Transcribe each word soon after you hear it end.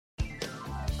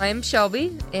I'm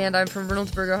Shelby, and I'm from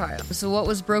Reynoldsburg, Ohio. So what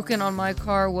was broken on my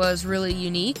car was really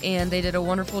unique, and they did a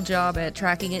wonderful job at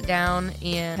tracking it down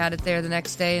and had it there the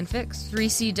next day and fixed.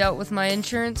 3C dealt with my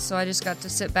insurance, so I just got to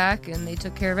sit back, and they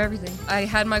took care of everything. I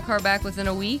had my car back within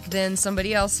a week, then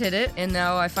somebody else hit it, and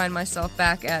now I find myself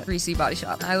back at 3C Body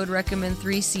Shop. I would recommend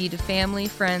 3C to family,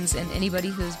 friends, and anybody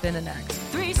who's been in an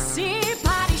accident. 3C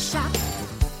Body Shop,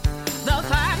 the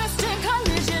finest in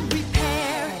collision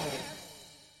repair.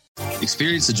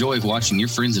 Experience the joy of watching your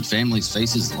friends and family's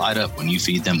faces light up when you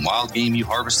feed them wild game you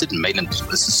harvested and made into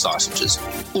delicious sausages,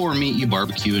 or meat you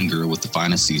barbecue and grill with the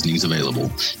finest seasonings available.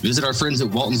 Visit our friends at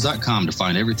Waltons.com to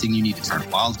find everything you need to turn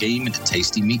wild game into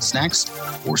tasty meat snacks,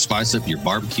 or spice up your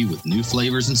barbecue with new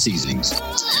flavors and seasonings.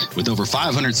 With over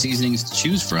 500 seasonings to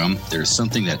choose from, there's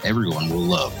something that everyone will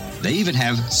love. They even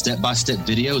have step-by-step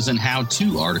videos and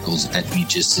how-to articles at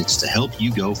Meatgistics to help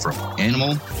you go from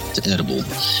animal to edible.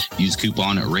 Use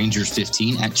coupon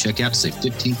Rangers15 at checkout to save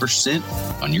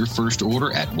 15% on your first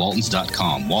order at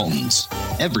Waltons.com. Waltons,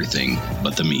 everything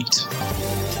but the meat.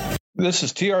 This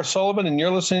is T.R. Sullivan, and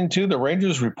you're listening to the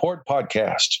Rangers Report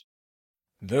podcast.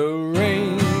 The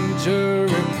Ranger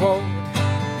Report.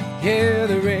 Yeah,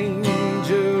 the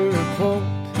Ranger Report.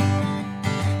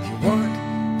 You want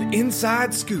the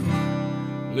inside scoop?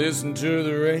 Listen to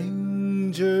the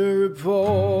Ranger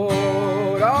Report.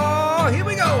 Oh, here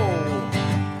we go.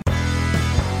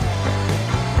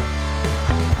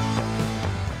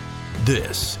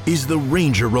 This is the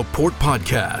Ranger Report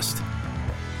podcast.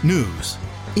 News,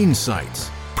 insights,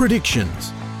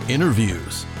 predictions,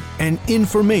 interviews, and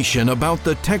information about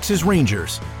the Texas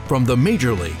Rangers from the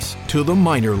major leagues to the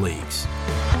minor leagues.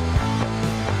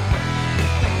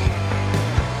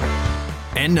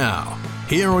 And now,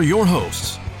 here are your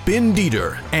hosts, Ben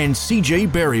Dieter and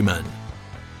CJ Berryman.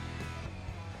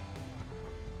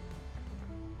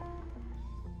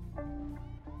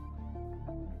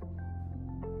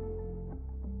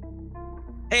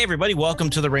 Hey, everybody. Welcome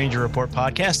to the Ranger Report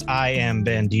podcast. I am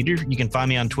Ben Dieter. You can find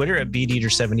me on Twitter at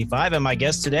BDieter75. And my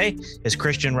guest today is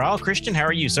Christian Rauh. Christian, how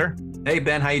are you, sir? Hey,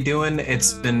 Ben, how you doing?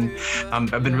 It's been,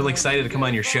 I've been really excited to come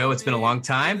on your show. It's been a long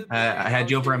time. I had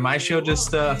you over on my show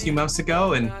just a few months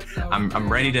ago, and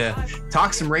I'm ready to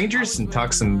talk some Rangers and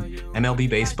talk some MLB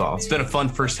baseball. It's been a fun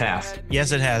first half.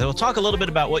 Yes, it has. We'll talk a little bit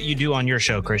about what you do on your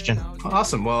show, Christian.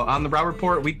 Awesome. Well, on the Rauh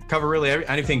Report, we cover really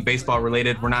anything baseball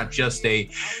related. We're not just a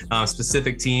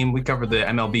specific team. We cover the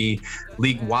MLB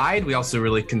league wide. We also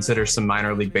really consider some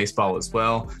minor league baseball as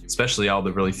well, especially all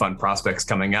the really fun prospects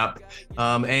coming up.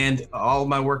 And all of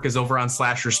my work is over on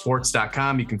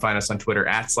slashersports.com. You can find us on Twitter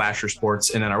at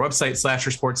slashersports, and then our website,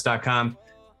 slashersports.com.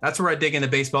 That's where I dig into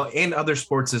baseball and other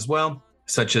sports as well,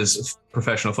 such as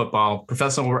professional football,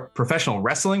 professional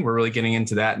wrestling. We're really getting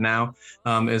into that now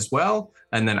as well.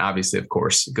 And then obviously, of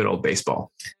course, good old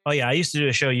baseball. Oh, yeah. I used to do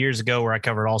a show years ago where I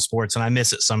covered all sports, and I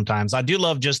miss it sometimes. I do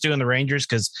love just doing the Rangers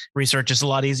because research is a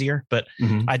lot easier, but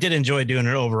I did enjoy doing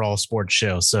an overall sports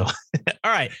show. So,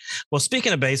 all right. Well,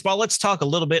 speaking of baseball, let's talk a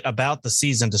little bit about the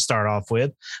season to start off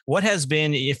with. What has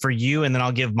been for you, and then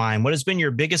I'll give mine, what has been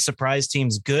your biggest surprise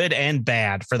teams, good and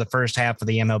bad, for the first half of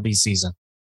the MLB season?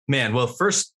 Man, well,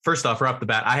 first off, right off the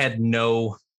bat, I had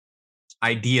no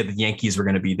idea the Yankees were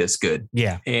going to be this good.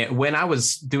 Yeah. And when I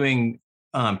was doing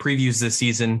previews this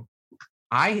season,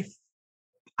 I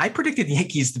predicted the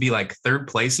Yankees to be like third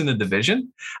place in the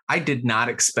division. I did not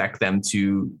expect them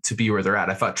to be where they're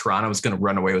at. I thought Toronto was going to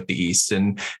run away with the East.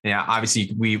 And yeah,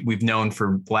 obviously we've known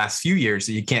for the last few years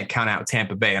that you can't count out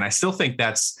Tampa Bay. And I still think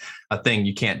that's a thing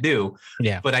you can't do.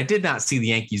 Yeah. But I did not see the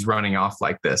Yankees running off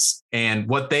like this. And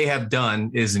what they have done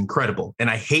is incredible. And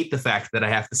I hate the fact that I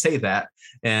have to say that.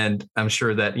 And I'm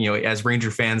sure that, as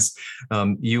Ranger fans,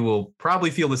 you will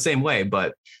probably feel the same way,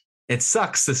 but it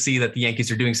sucks to see that the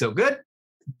Yankees are doing so good,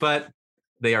 but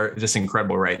they are just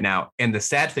incredible right now. And the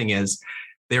sad thing is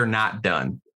they're not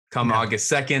done. Come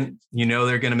August 2nd,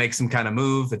 they're going to make some kind of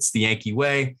move. It's the Yankee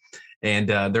way, and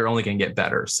they're only going to get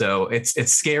better. So it's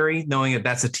scary knowing that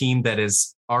that's a team that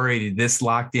is already this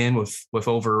locked in with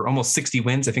over almost 60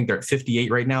 wins. I think they're at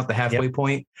 58 right now at the halfway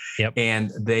point. Yep.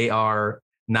 And they are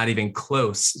not even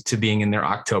close to being in their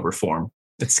October form.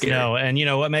 It's scary.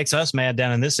 And what makes us mad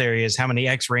down in this area is how many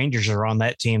ex-Rangers are on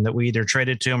that team that we either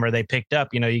traded to them or they picked up.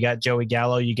 You got Joey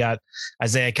Gallo, you got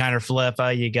Isaiah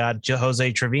Kiner-Falefa, you got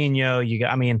Jose Trevino,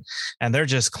 and they're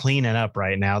just cleaning up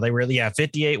right now. They really,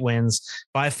 58 wins,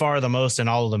 by far the most in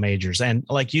all of the majors. And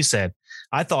like you said,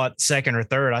 I thought second or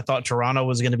third. I thought Toronto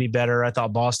was going to be better. I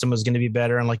thought Boston was going to be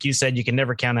better. And like you said, you can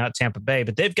never count out Tampa Bay,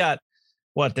 but they've got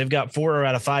 4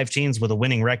 out of 5 teams with a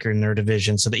winning record in their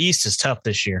division. So the East is tough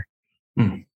this year.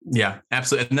 Yeah,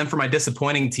 absolutely. And then for my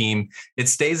disappointing team, it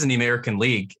stays in the American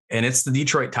League, and it's the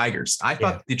Detroit Tigers. I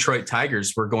thought the Detroit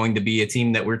Tigers were going to be a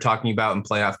team that we're talking about in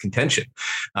playoff contention.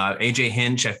 AJ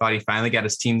Hinch, I thought he finally got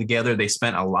his team together. They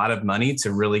spent a lot of money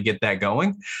to really get that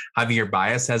going. Javier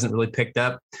Baez hasn't really picked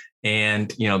up.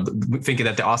 And, thinking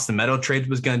that the Austin Meadow trade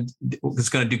was going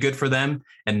to do good for them.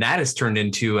 And that has turned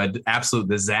into an absolute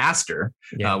disaster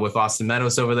with Austin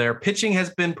Meadows over there. Pitching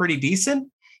has been pretty decent,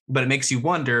 but it makes you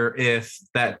wonder if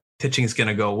that pitching is going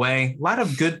to go away. A lot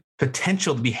of good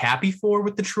potential to be happy for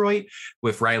with Detroit,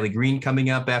 with Riley Green coming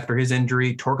up after his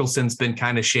injury. Torkelson's been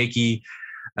kind of shaky,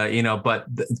 but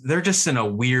they're just in a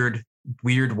weird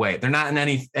way. They're not in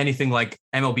anything like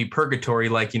MLB purgatory,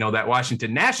 like, that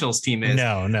Washington Nationals team is.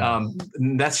 No.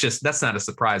 That's not a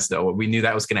surprise though. We knew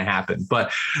that was going to happen,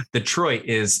 but Detroit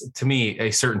is, to me,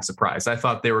 a certain surprise. I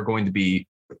thought they were going to be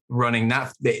running,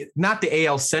 not the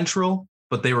AL Central,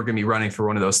 but they were going to be running for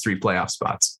one of those 3 playoff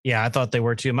spots. Yeah, I thought they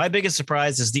were too. My biggest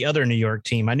surprise is the other New York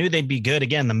team. I knew they'd be good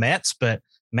again, the Mets, but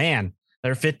man,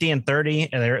 they're 50-30,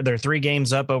 and they're 3.5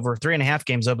 games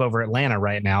up over Atlanta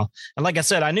right now. And like I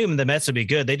said, I knew the Mets would be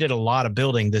good. They did a lot of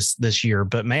building this year,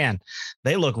 but man,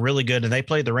 they look really good. And they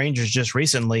played the Rangers just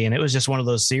recently, and it was just one of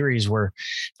those series where,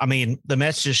 the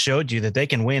Mets just showed you that they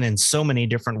can win in so many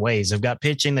different ways. They've got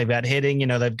pitching, they've got hitting,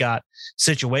 they've got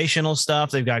situational stuff,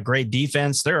 they've got great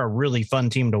defense. They're a really fun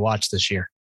team to watch this year.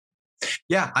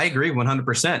 Yeah, I agree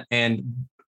 100%. And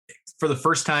for the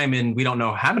first time in we don't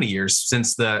know how many years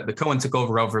since the Cohen took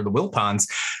over the Wilpons,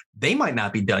 they might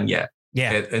not be done yet.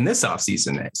 Yeah, in this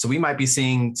offseason. So we might be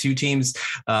seeing 2 teams.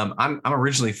 I'm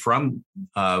originally from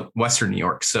Western New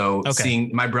York. So seeing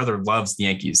my brother loves the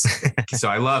Yankees. So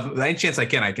I love any chance I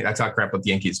can. I talk crap about the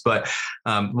Yankees. But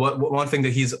one thing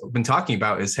that he's been talking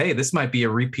about is, hey, this might be a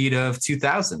repeat of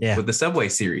 2000 with the Subway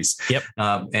Series. Yep.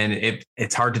 And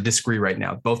it's hard to disagree right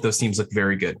now. Both those teams look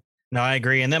very good. No, I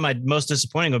agree. And then my most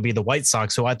disappointing would be the White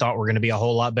Sox, who I thought were going to be a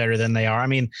whole lot better than they are.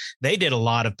 They did a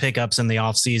lot of pickups in the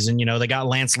offseason. They got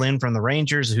Lance Lynn from the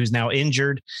Rangers, who's now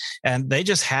injured, and they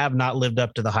just have not lived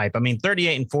up to the hype.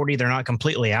 38-40, they're not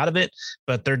completely out of it,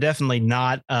 but they're definitely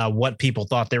not what people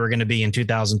thought they were going to be in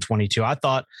 2022. I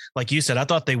thought, like you said,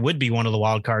 they would be one of the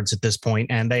wild cards at this point,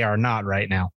 and they are not right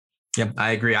now. Yeah,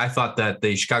 I agree. I thought that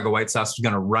the Chicago White Sox was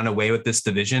going to run away with this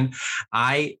division.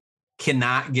 I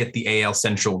cannot get the AL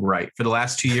Central right for the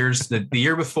last 2 years. The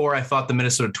year before, I thought the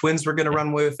Minnesota Twins were going to run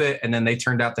away with it, and then they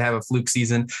turned out to have a fluke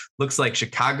season. Looks like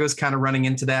Chicago's kind of running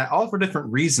into that, all for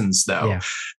different reasons, though. Yeah.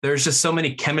 There's just so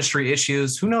many chemistry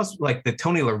issues. Who knows, like the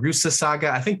Tony La Russa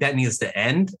saga, I think that needs to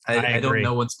end. I don't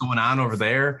know what's going on over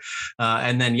there.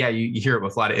 And then, you hear it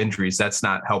with a lot of injuries. That's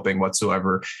not helping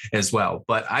whatsoever as well.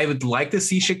 But I would like to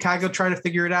see Chicago try to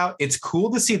figure it out. It's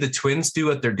cool to see the Twins do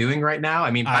what they're doing right now.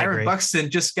 Byron Buxton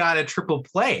just got a triple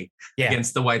play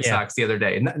against the White Sox the other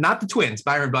day. Not the Twins.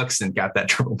 Byron Buxton got that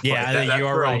triple play. Yeah, you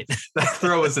are right. That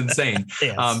throw was insane.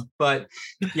 Yes. But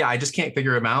I just can't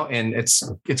figure them out. And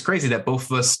it's crazy that both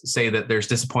of us say that there's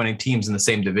disappointing teams in the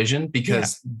same division,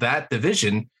 because that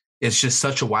division is just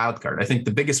such a wild card. I think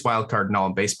the biggest wild card in all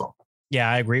of baseball. Yeah,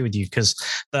 I agree with you, because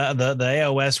the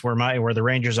AOS where the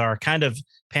Rangers are kind of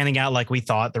panning out like we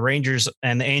thought. The Rangers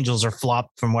and the Angels are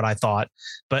flopped from what I thought,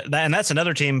 and that's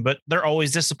another team, but they're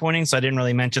always disappointing. So I didn't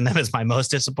really mention them as my most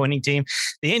disappointing team.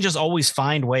 The Angels always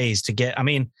find ways to get.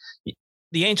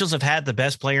 The Angels have had the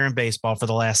best player in baseball for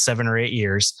the last 7 or 8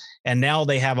 years, and now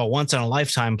they have a once in a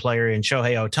lifetime player in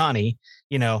Shohei Ohtani.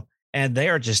 And they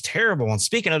are just terrible. And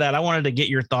speaking of that, I wanted to get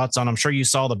your thoughts on, I'm sure you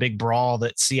saw the big brawl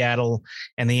that Seattle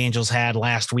and the Angels had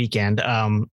last weekend.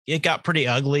 It got pretty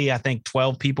ugly. I think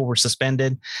 12 people were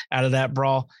suspended out of that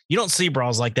brawl. You don't see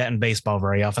brawls like that in baseball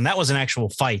very often. That was an actual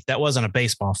fight. That wasn't a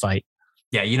baseball fight.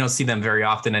 Yeah, you don't see them very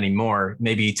often anymore.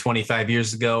 Maybe 25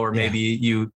 years ago, or maybe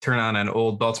you turn on an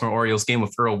old Baltimore Orioles game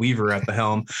with Earl Weaver at the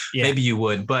helm. Maybe you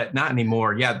would, but not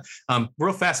anymore. Yeah.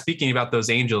 Real fast, speaking about those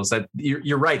Angels, that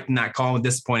you're right, not calling a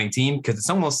disappointing team, because it's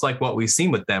almost like what we've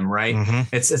seen with them, right?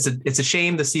 Mm-hmm. It's a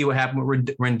shame to see what happened with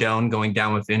Rendon going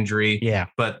down with injury. Yeah,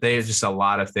 but there's just a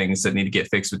lot of things that need to get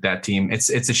fixed with that team. It's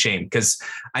a shame, because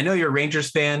I know you're a Rangers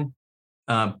fan.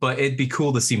 But it'd be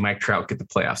cool to see Mike Trout get the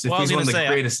playoffs. If he's one of the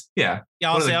greatest.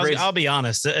 I'll be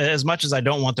honest. As much as I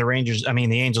don't want the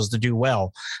Angels to do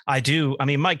well, I do.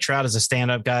 Mike Trout is a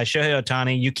stand-up guy. Shohei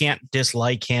Ohtani, you can't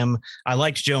dislike him. I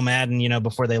liked Joe Madden,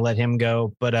 before they let him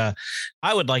go. But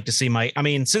I would like to see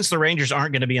since the Rangers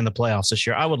aren't going to be in the playoffs this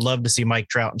year, I would love to see Mike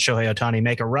Trout and Shohei Ohtani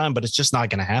make a run, but it's just not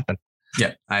going to happen.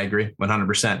 Yeah, I agree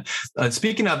 100%.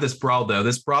 Speaking of this brawl, though,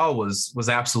 this brawl was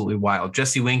absolutely wild.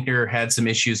 Jesse Winker had some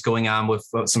issues going on with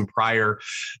some prior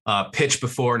pitch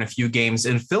before in a few games.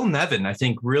 And Phil Nevin, I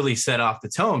think, really set off the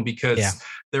tone because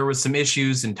there was some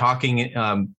issues in talking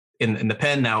in the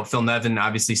pen. Now, Phil Nevin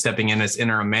obviously stepping in as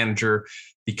interim manager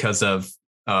because of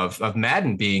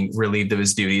Madden being relieved of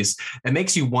his duties. It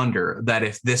makes you wonder that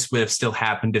if this would have still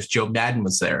happened if Joe Madden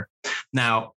was there.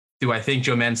 Now, do I think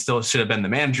Joe Madden still should have been the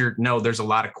manager? No, there's a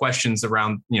lot of questions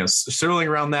around, swirling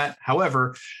around that.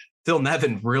 However, Phil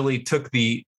Nevin really took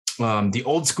the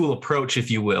old school approach,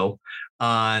 if you will,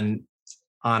 on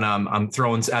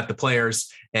throws at the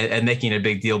players and making it a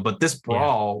big deal. But this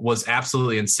brawl was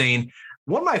absolutely insane.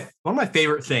 One of my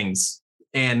favorite things,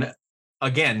 and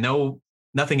again,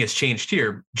 nothing has changed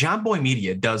here. John Boy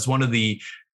Media does one of the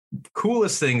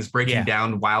coolest things breaking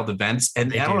down wild events.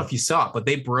 And I don't know if you saw it, but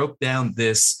they broke down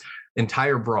this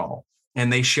entire brawl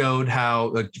and they showed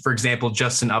how, for example,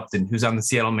 Justin Upton, who's on the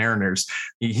Seattle Mariners,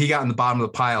 he got in the bottom of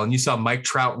the pile and you saw Mike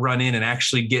Trout run in and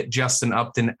actually get Justin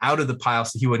Upton out of the pile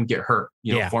so he wouldn't get hurt.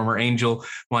 Former Angel,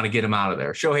 want to get him out of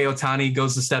there. Shohei Ohtani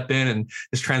goes to step in and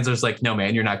his translator's like, no,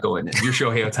 man, you're not going in. You're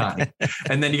Shohei Ohtani.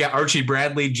 And then you got Archie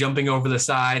Bradley jumping over the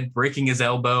side, breaking his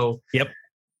elbow. Yep.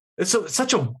 It's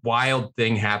such a wild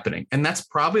thing happening. And that's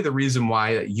probably the reason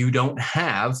why you don't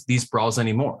have these brawls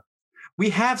anymore. We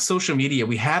have social media.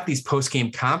 We have these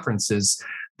post-game conferences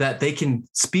that they can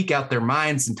speak out their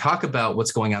minds and talk about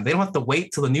what's going on. They don't have to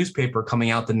wait till the newspaper coming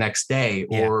out the next day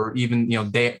or even,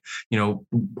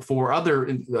 for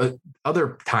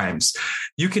other times.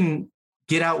 You can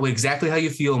get out with exactly how you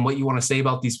feel and what you want to say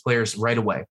about these players right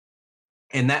away.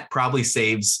 And that probably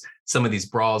saves some of these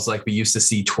brawls like we used to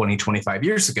see 20, 25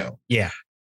 years ago. Yeah.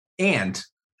 And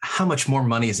how much more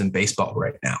money is in baseball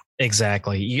right now?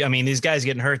 Exactly. I mean, these guys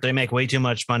getting hurt, they make way too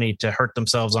much money to hurt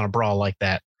themselves on a brawl like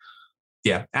that.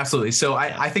 Yeah, absolutely. So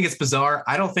I think it's bizarre.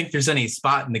 I don't think there's any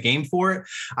spot in the game for it.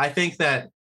 I think that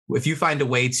if you find a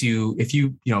way to,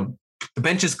 the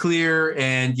bench is clear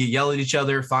and you yell at each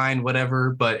other, fine,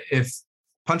 whatever. But if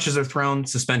punches are thrown,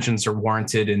 suspensions are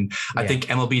warranted. And I think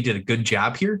MLB did a good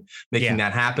job here making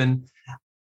that happen.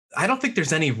 I don't think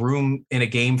there's any room in a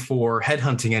game for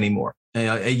headhunting anymore.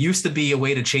 It used to be a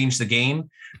way to change the game,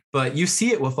 but you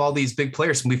see it with all these big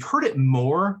players. And we've heard it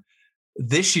more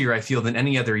this year, I feel, than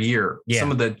any other year. Some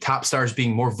of the top stars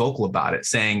being more vocal about it,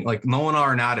 saying like Nolan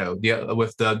Arenado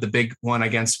with the big one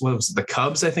against, what was it, the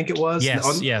Cubs, I think it was?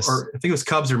 Yes. Or I think it was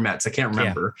Cubs or Mets. I can't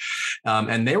remember.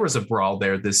 And there was a brawl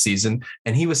there this season.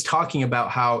 And he was talking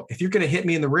about how if you're going to hit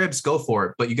me in the ribs, go for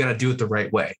it, but you got to do it the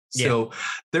right way. So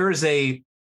there is a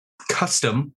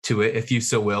custom to it, if you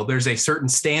so will. There's a certain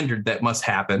standard that must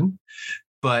happen,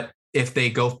 but if they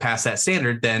go past that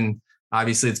standard, then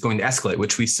obviously it's going to escalate,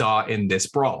 which we saw in this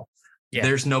brawl.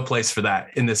 There's no place for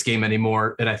that in this game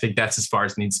anymore, and I think that's as far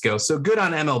as it needs to go. So good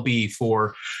on MLB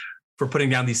for putting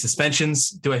down these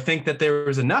suspensions. Do I think that there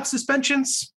was enough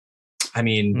suspensions? I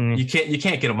mean, you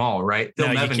can't get them all, right?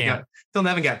 Phil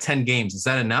Nevin got 10 games. Is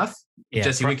that enough?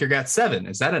 Jesse Winker got 7.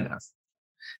 Is that enough?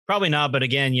 Probably not, but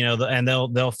again, and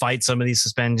they'll fight some of these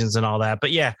suspensions and all that.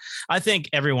 But yeah, I think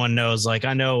everyone knows. Like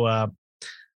I know,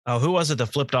 who was it that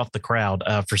flipped off the crowd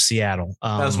for Seattle?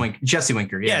 That was Jesse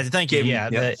Winker. Yeah, thank you.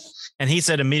 And he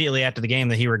said immediately after the game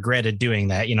that he regretted doing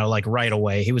that. Like right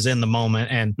away, he was in the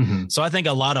moment, and so I think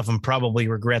a lot of them probably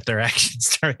regret their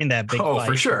actions during that big fight.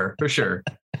 For sure.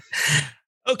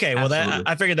 Okay, well,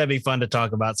 I figured that'd be fun to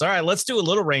talk about. So, all right, let's do a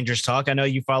little Rangers talk. I know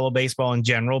you follow baseball in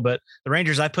general, but the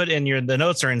Rangers I put in the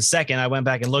notes are in second. I went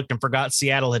back and looked and forgot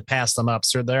Seattle had passed them up,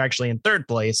 so they're actually in third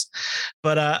place.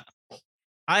 But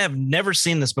I have never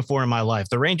seen this before in my life.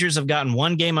 The Rangers have gotten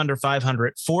one game under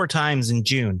 500 4 times in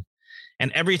June,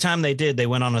 and every time they did, they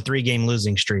went on a 3-game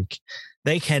losing streak.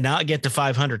 They cannot get to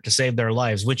 500 to save their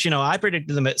lives, which, I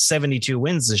predicted them at 72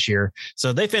 wins this year.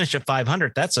 So they finished at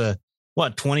 500. That's a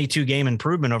 22 game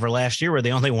improvement over last year where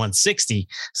they only won 60.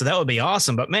 So that would be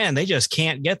awesome. But man, they just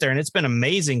can't get there. And it's been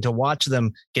amazing to watch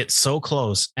them get so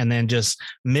close and then just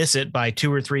miss it by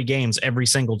 2 or 3 games every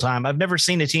single time. I've never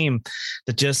seen a team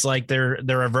that just like they're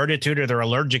averted to it or they're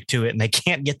allergic to it and they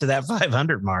can't get to that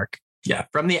 500 mark. Yeah.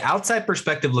 From the outside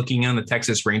perspective, looking on the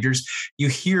Texas Rangers, you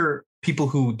hear people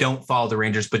who don't follow the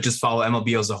Rangers, but just follow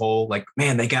MLB as a whole. Like,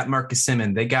 man, they got Marcus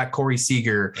Semien. They got Corey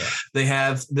Seager. Yeah. They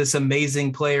have this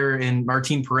amazing player in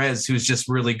Martin Perez, who's just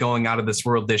really going out of this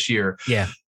world this year. Yeah.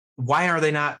 Why are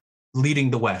they not leading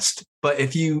the West? But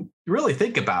if you really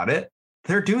think about it,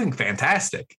 they're doing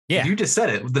fantastic. Yeah. You just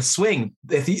said it. The swing.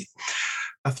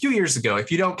 a few years ago,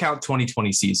 if you don't count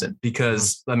 2020 season,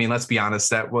 because I mean, let's be honest,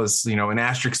 that was, an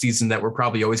asterisk season that we're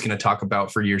probably always going to talk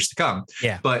about for years to come.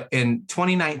 Yeah. But in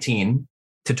 2019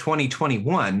 to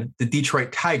 2021, the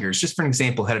Detroit Tigers, just for an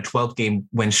example, had a 12-game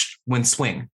win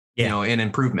swing. In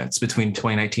improvements between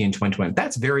 2019 and 2020.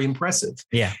 That's very impressive.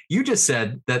 Yeah. You just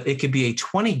said that it could be a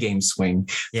 20-game swing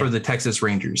for the Texas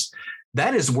Rangers.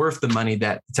 That is worth the money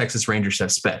that the Texas Rangers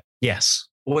have spent. Yes.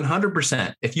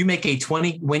 100%. If you make a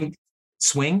 20-win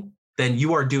swing, then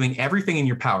you are doing everything in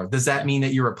your power. Does that mean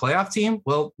that you're a playoff team?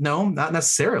 Well, no, not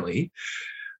necessarily.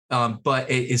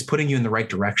 But it is putting you in the right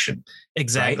direction.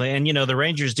 Exactly. Right? And, the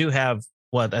Rangers do have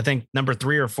I think number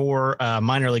 3 or 4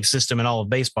 minor league system in all of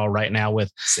baseball right now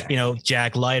with,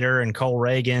 Jack Leiter and Cole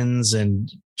Reagans and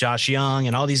Josh Young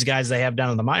and all these guys they have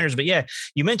down in the minors. But yeah,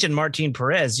 you mentioned Martin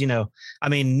Perez,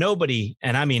 nobody,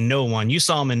 and I mean, no one, you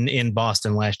saw him in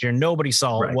Boston last year. Nobody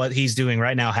saw what he's doing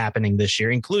right now happening this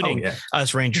year, including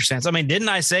us Rangers fans. I mean, didn't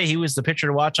I say he was the pitcher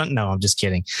to watch on? No, I'm just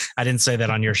kidding. I didn't say that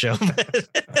on your show.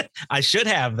 I should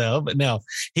have though, but no,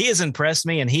 he has impressed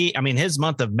me. And his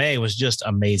month of May was just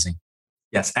amazing.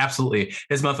 Yes, absolutely.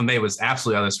 His month of May was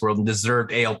absolutely out of this world and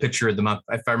deserved AL pitcher of the month.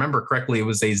 If I remember correctly, it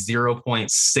was a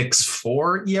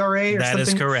 0.64 ERA. That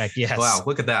is correct. Yes. Wow.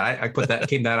 Look at that. I put that,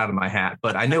 came that out of my hat,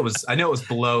 but I know it was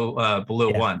below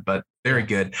one, but very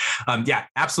good.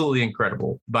 Absolutely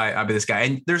incredible by this guy.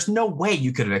 And there's no way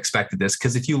you could have expected this,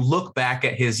 because if you look back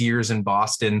at his years in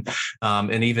Boston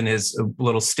and even his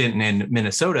little stint in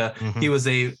Minnesota, he was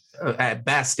at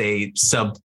best a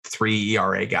sub 3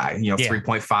 ERA guy,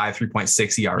 3.5,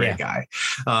 3.6 ERA guy.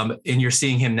 And you're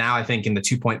seeing him now, I think, in the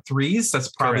 2.3s. That's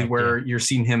probably where you're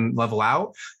seeing him level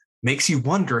out. Makes you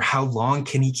wonder, how long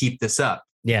can he keep this up?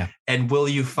 Yeah. And will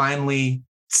you finally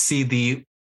see the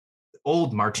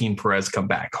old Martin Perez come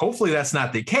back? Hopefully that's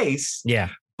not the case. Yeah.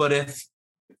 But if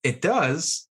it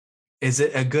does, is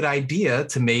it a good idea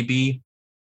to maybe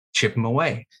chip him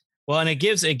away? Well, and it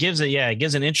gives an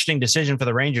interesting decision for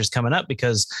the Rangers coming up,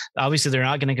 because obviously they're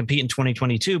not going to compete in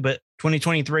 2022, but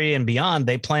 2023 and beyond,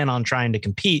 they plan on trying to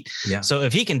compete. Yeah. So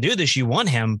if he can do this, you want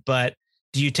him, but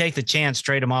do you take the chance,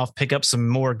 trade him off, pick up some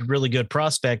more really good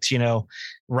prospects,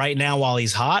 right now while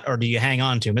he's hot, or do you hang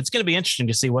on to him? It's going to be interesting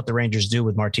to see what the Rangers do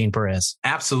with Martin Perez.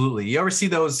 Absolutely. You ever see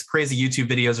those crazy YouTube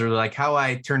videos where like how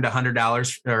I turned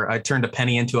 $100 or I turned a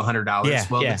penny into $100?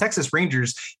 The Texas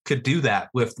Rangers could do that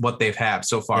with what they've had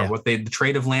so far. The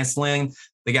trade of Lance Lynn,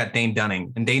 they got Dane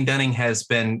Dunning, and Dane Dunning has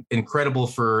been incredible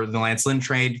for the Lance Lynn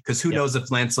trade, because who knows if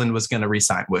Lance Lynn was going to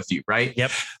re-sign with you, right?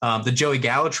 Yep. The Joey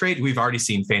Gallo trade, we've already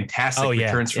seen fantastic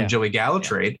returns from Joey Gallo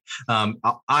trade.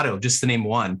 Otto, just to name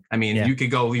one. I mean, you could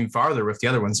go even farther with the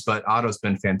other ones, but Otto's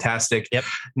been fantastic. Yep.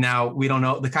 Now, we don't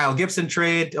know the Kyle Gibson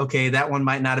trade. Okay, that one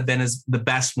might not have been the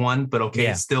best one, but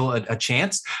it's still a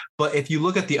chance. But if you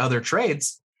look at the other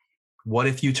trades, what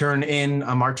if you turn in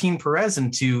a Martin Perez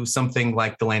into something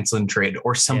like the Lance Lynn trade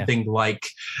or something like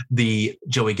the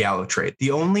Joey Gallo trade? The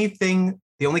only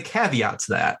caveat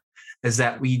to that is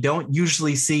that we don't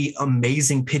usually see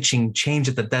amazing pitching change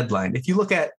at the deadline. If you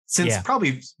look at, since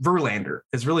probably Verlander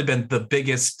has really been the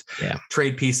biggest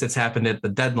trade piece that's happened at the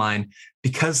deadline,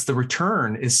 because the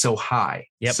return is so high.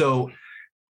 Yep. So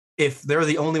if they're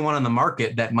the only one on the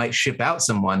market that might ship out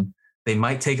someone, they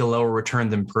might take a lower return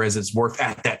than Perez is worth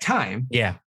at that time.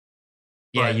 Yeah.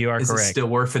 Yeah, you are correct. Is it still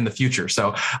worth in the future?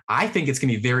 So I think it's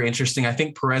going to be very interesting. I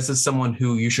think Perez is someone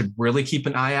who you should really keep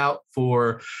an eye out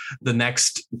for the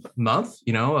next month,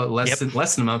 less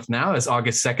than a month now, as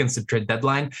August 2nd is the trade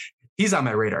deadline. He's on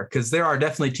my radar, because there are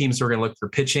definitely teams who are going to look for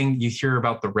pitching. You hear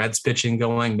about the Reds pitching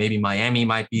going, maybe Miami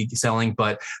might be selling,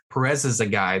 but Perez is a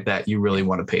guy that you really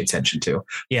want to pay attention to.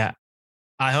 Yeah.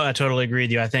 I totally agree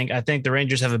with you. I think the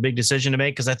Rangers have a big decision to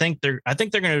make, because I think they're going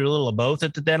to do a little of both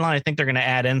at the deadline. I think they're going to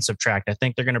add and subtract. I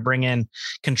think they're going to bring in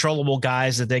controllable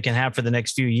guys that they can have for the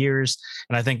next few years.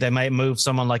 And I think they might move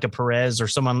someone like a Perez, or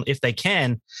someone, if they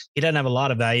can, he doesn't have a lot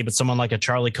of value, but someone like a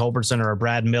Charlie Culberson or a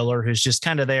Brad Miller, who's just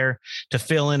kind of there to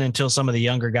fill in until some of the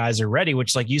younger guys are ready,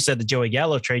 which, like you said, the Joey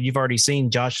Gallo trade, you've already seen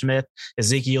Josh Smith,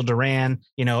 Ezekiel Duran,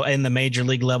 in the major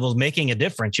league levels, making a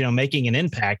difference, making an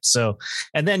impact. So,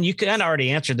 and then you kind of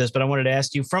already answered this, but I wanted to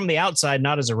ask you from the outside,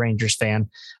 not as a Rangers fan.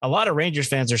 A lot of Rangers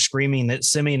fans are screaming that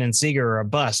Semien and Seager are a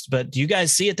bust, but do you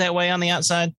guys see it that way on the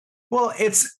outside? Well,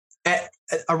 it's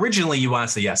originally you want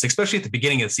to say yes, especially at the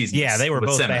beginning of the season. Yeah, they were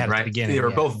both bad at the beginning. They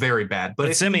were both very bad,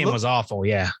 but Semien was awful.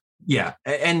 Yeah. Yeah.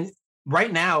 And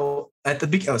right now at the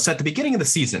beginning of the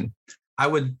season,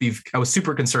 I was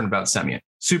super concerned about Semien,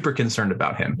 super concerned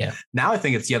about him. Yeah. Now I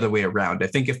think it's the other way around. I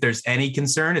think if there's any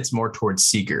concern, it's more towards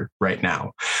Seager right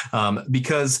now.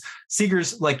 Because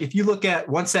Seager's, like, if you look at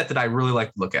one stat that I really like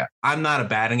to look at, I'm not a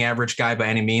batting average guy by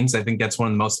any means. I think that's one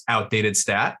of the most outdated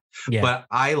stat, but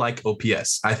I like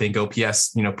OPS. I think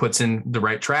OPS, puts in the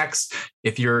right tracks.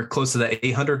 If you're close to the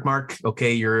 800 mark,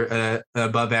 okay, you're a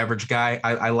above average guy.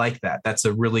 I like that. That's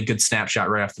a really good snapshot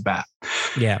right off the bat.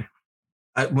 Yeah.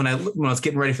 When I was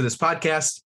getting ready for this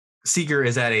podcast, Seager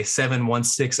is at a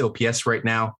 716 OPS right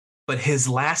now, but his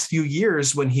last few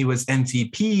years when he was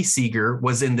MVP, Seager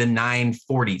was in the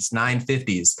 940s,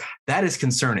 950s. That is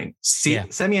concerning.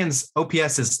 Semien's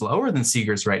OPS is lower than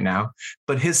Seager's right now,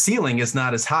 but his ceiling is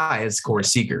not as high as Corey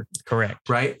Seager. Correct.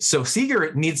 Right. So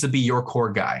Seager needs to be your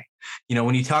core guy.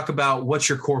 When you talk about what's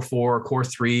your core 4, core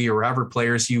 3, or however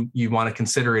players you want to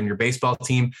consider in your baseball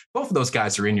team, both of those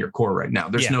guys are in your core right now.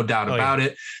 There's no doubt about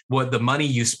it. What the money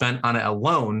you spent on it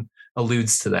alone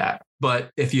alludes to that. But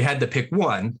if you had to pick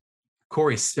one,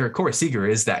 Corey Seager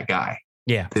is that guy.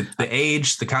 Yeah. The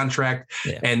age, the contract,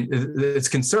 and it's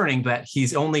concerning that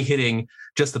he's only hitting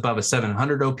just above a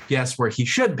 700 OPS where he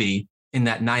should be in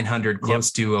that 900,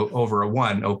 close to over a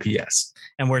 1 OPS.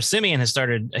 And where Semien has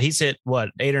started, he's hit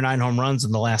 8 or 9 home runs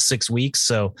in the last 6 weeks.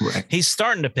 So he's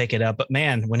starting to pick it up. But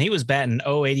man, when he was batting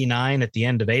 089 at the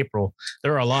end of April,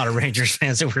 there were a lot of Rangers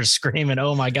fans that were screaming,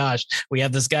 oh my gosh, we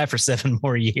have this guy for 7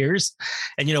 more years.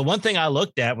 And, one thing I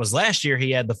looked at was last year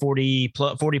he had the 40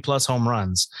 plus home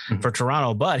runs for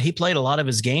Toronto, but he played a lot of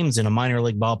his games in a minor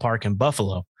league ballpark in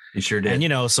Buffalo. He sure did.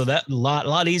 And, so that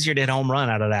lot easier to hit home run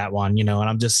out of that one, and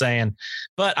I'm just saying,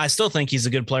 but I still think he's a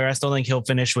good player. I still think he'll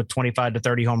finish with 25 to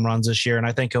 30 home runs this year. And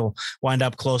I think he'll wind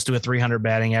up close to a 300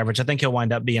 batting average. I think he'll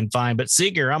wind up being fine, but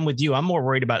Seager, I'm with you. I'm more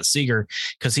worried about Seager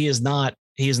because he is not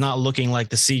looking like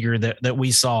the Seager that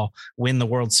we saw win the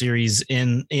World Series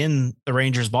in the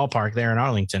Rangers ballpark there in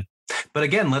Arlington. But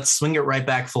again, let's swing it right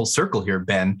back full circle here,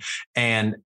 Ben.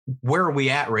 And where are we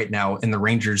at right now in the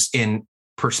Rangers in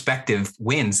perspective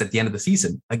wins at the end of the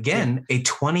season? Again, a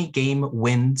 20-game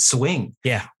win swing.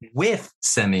 Yeah. With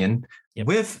Semien,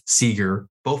 with Seager,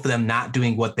 both of them not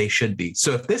doing what they should be.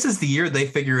 So if this is the year they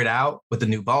figure it out with the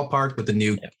new ballpark, with the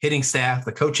new hitting staff,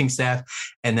 the coaching staff,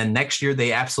 and then next year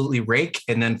they absolutely rake,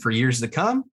 and then for years to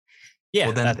come,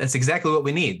 well, then that's exactly what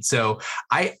we need. So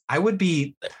I would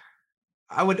be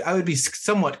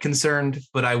somewhat concerned,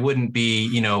 but I wouldn't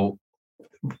be,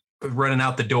 running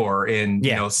out the door and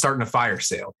starting a fire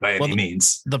sale by any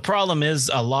means. The problem is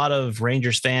a lot of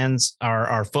Rangers fans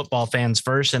are football fans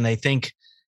first, and they think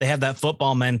they have that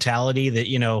football mentality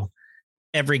that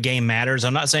every game matters.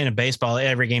 I'm not saying in baseball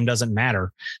every game doesn't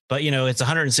matter, but it's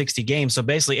 160 games, so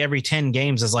basically every 10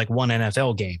 games is like one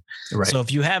NFL game. Right. So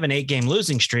if you have an 8-game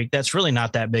losing streak, that's really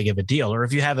not that big of a deal. Or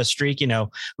if you have a streak where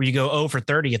you go 0 for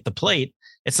 30 at the plate,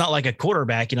 it's not like a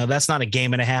quarterback, that's not a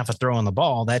game and a half of throwing the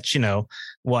ball. That's, 4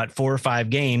 or 5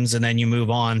 games, and then you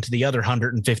move on to the other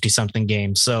 150 something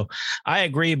games. So I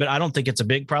agree, but I don't think it's a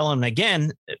big problem. And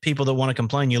again, people that want to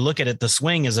complain, you look at it, the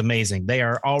swing is amazing. They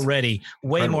are already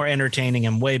way more entertaining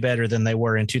and way better than they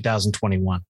were in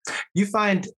 2021. You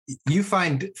find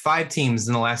 5 teams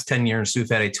in the last 10 years who've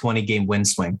had a 20-game win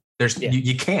swing.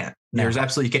 You can't. No. There's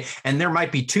absolutely can't. And there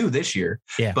might be 2 this year.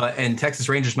 Yeah. And Texas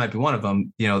Rangers might be one of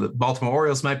them. The Baltimore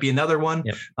Orioles might be another one.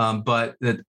 Yep. But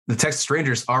the Texas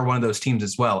Rangers are one of those teams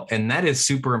as well. And that is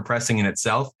super impressive in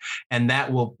itself. And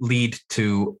that will lead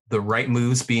to the right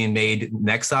moves being made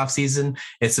next offseason.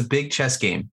 It's a big chess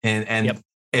game. And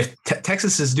if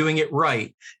Texas is doing it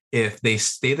right, if they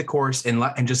stay the course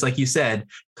and just like you said,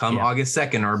 come August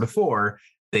 2nd or before,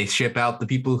 they ship out the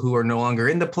people who are no longer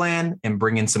in the plan and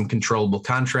bring in some controllable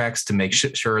contracts to make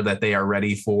sure that they are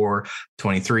ready for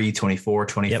 23, 24,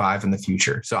 25 in the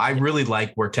future. So I really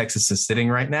like where Texas is sitting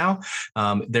right now.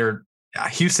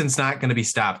 Houston's not going to be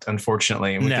stopped,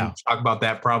 unfortunately. And we can talk about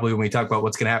that probably when we talk about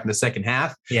what's going to happen in the second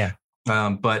half. Yeah.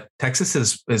 But Texas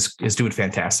is doing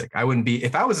fantastic. I wouldn't be,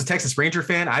 if I was a Texas Ranger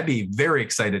fan, I'd be very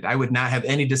excited. I would not have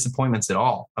any disappointments at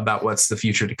all about what's the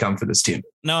future to come for this team.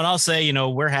 No, and I'll say,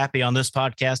 we're happy on this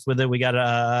podcast with it. We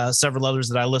got several others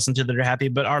that I listen to that are happy,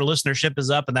 but our listenership is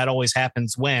up, and that always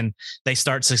happens when they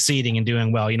start succeeding and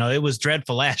doing well. It was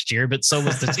dreadful last year, but so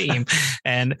was the team.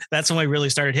 And that's when we really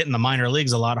started hitting the minor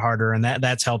leagues a lot harder. And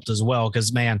that's helped as well.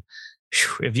 Cause man,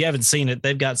 if you haven't seen it,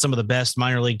 they've got some of the best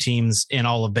minor league teams in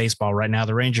all of baseball right now.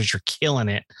 The Rangers are killing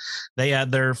it. They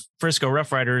had their Frisco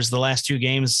Rough Riders, the last 2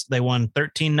 games, they won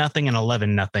 13-0 and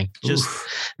 11-0. Just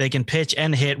they can pitch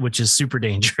and hit, which is super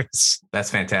dangerous. That's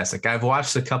fantastic. I've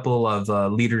watched a couple of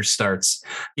leaders starts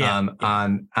on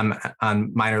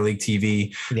minor league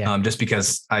TV just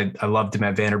because I loved him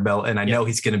at Vanderbilt, and I know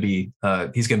he's going to be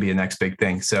a next big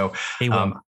thing. So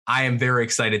I am very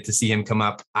excited to see him come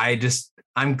up.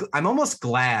 I'm almost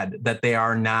glad that they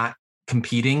are not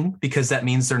competing, because that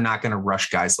means they're not going to rush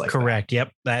guys like correct. That.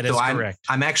 Yep. That is correct.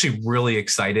 I'm actually really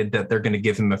excited that they're going to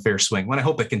give him a fair swing. When I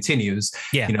hope it continues,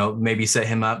 maybe set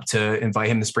him up to invite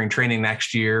him to spring training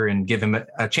next year and give him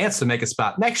a chance to make a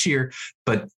spot next year.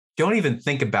 But don't even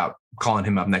think about calling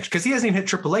him up next, because he hasn't even hit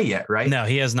AAA yet, right? No,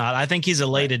 he has not. I think he's a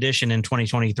late addition in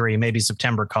 2023, maybe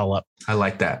September call up. I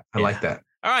like that. I like that.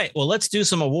 All right. Well, let's do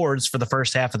some awards for the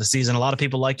first half of the season. A lot of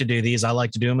people like to do these. I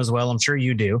like to do them as well. I'm sure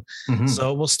you do. Mm-hmm.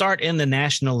 So we'll start in the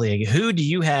National League. Who do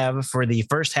you have for the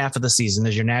first half of the season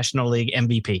as your National League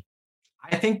MVP?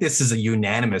 I think this is a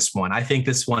unanimous one. I think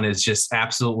this one is just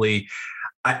absolutely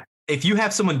if you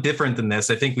have someone different than this,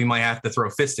 I think we might have to throw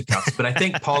fisticuffs, but I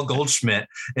think Paul Goldschmidt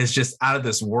is just out of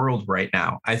this world right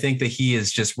now. I think that he is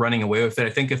just running away with it. I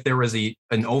think if there was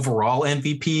an overall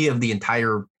MVP of the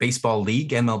entire baseball league,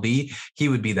 MLB, he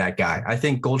would be that guy. I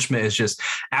think Goldschmidt is just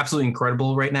absolutely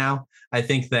incredible right now. I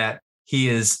think that he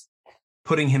is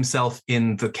putting himself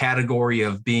in the category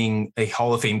of being a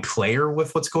Hall of Fame player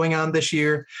with what's going on this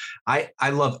year. I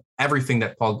love everything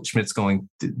that Paul Schmidt's going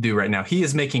to do right now. He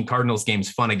is making Cardinals games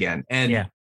fun again. And,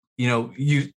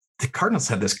 the Cardinals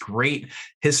have this great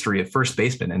history of first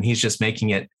baseman, and he's just making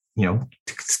it, to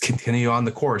continue on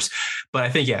the course. But I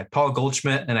think, Paul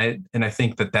Goldschmidt. And I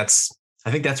think that's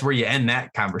where you end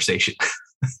that conversation.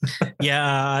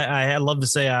 I'd love to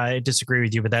say I disagree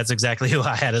with you, but that's exactly who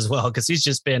I had as well, because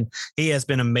he has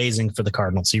been amazing for the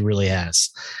Cardinals. He really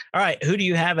has. All right. Who do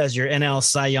you have as your NL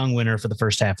Cy Young winner for the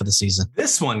first half of the season?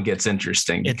 This one gets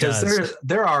interesting because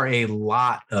there are a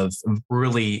lot of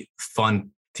really fun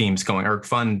teams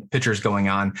fun pitchers going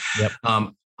on. Yep.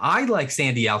 I like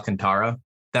Sandy Alcantara.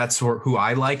 That's who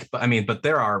I like, but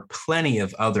there are plenty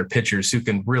of other pitchers who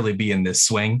can really be in this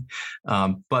swing.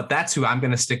 But that's who I'm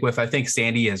going to stick with. I think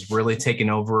Sandy has really taken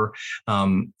over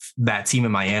that team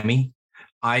in Miami.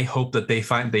 I hope that they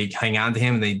hang on to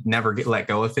him and they never let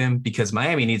go of him, because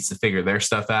Miami needs to figure their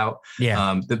stuff out.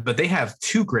 Yeah. But they have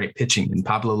 2 great pitching in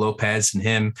Pablo Lopez and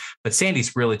him, but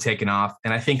Sandy's really taken off.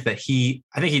 And I think he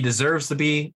deserves to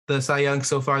be the Cy Young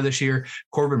so far this year.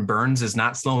 Corbin Burns is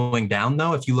not slowing down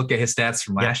though. If you look at his stats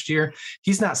from last year,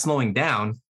 he's not slowing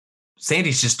down.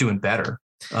 Sandy's just doing better.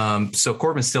 So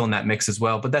Corbin's still in that mix as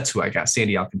well, but that's who I got,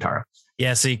 Sandy Alcantara.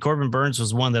 Yeah, see, Corbin Burns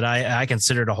was one that I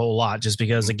considered a whole lot, just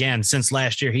because, again, since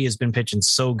last year, he has been pitching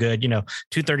so good.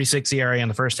 2.36 ERA in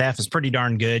the first half is pretty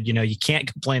darn good. You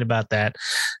can't complain about that.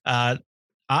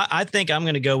 I think I'm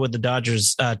going to go with the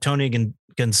Dodgers, Tony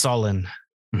Gonsolin.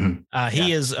 Mm-hmm.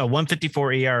 He is a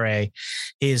 1.54 ERA.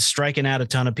 He is striking out a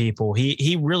ton of people.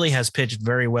 He really has pitched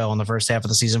very well in the first half of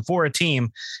the season for a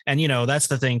team. And, that's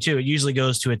the thing too. It usually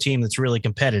goes to a team that's really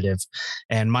competitive,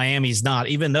 and Miami's not,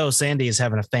 even though Sandy is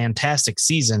having a fantastic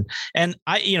season. And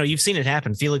you've seen it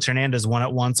happen. Felix Hernandez won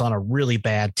it once on a really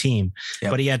bad team,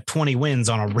 but he had 20 wins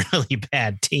on a really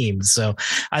bad team. So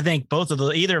I think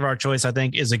either of our choice, I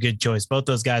think, is a good choice. Both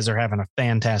those guys are having a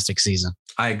fantastic season.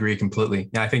 I agree completely.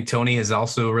 I think Tony is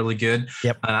also really good.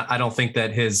 Yep. I don't think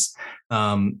that his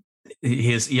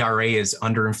ERA is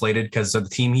underinflated because of the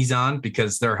team he's on,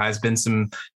 because there has been some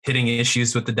hitting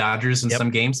issues with the Dodgers in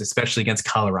some games, especially against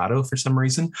Colorado for some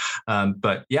reason.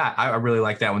 But I really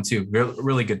like that one too.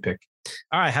 Really good pick.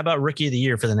 All right. How about Rookie of the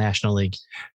Year for the National League?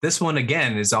 This one,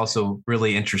 again, is also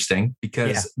really interesting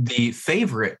because the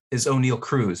favorite is O'Neal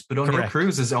Cruz, but O'Neal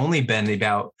Cruz has only been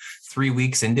about 3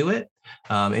 weeks into it.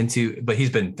 But he's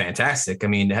been fantastic.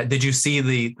 Did you see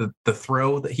the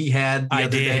throw that he had the other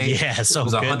day? Yeah, so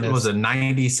it was a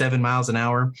 97 miles an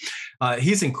hour.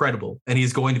 He's incredible, and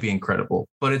he's going to be incredible.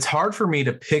 But it's hard for me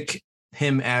to pick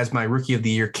him as my Rookie of the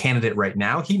Year candidate right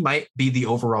now. He might be the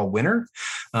overall winner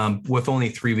with only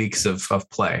 3 weeks of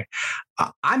play.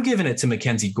 I'm giving it to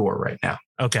Mackenzie Gore right now.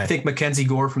 Okay. I think Mackenzie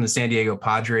Gore from the San Diego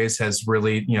Padres has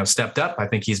really, stepped up. I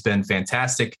think he's been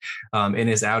fantastic in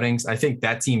his outings. I think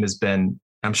that team has been,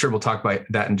 I'm sure we'll talk about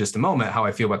that in just a moment, how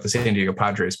I feel about the San Diego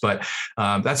Padres, but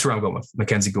that's where I'm going with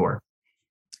Mackenzie Gore.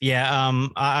 Yeah,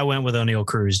 I went with O'Neal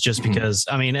Cruz just because,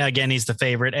 I mean, again, he's the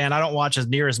favorite, and I don't watch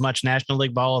as much National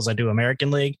League ball as I do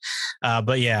American League.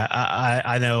 But yeah,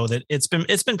 I know that it's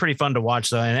been pretty fun to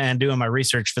watch though, and doing my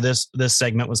research for this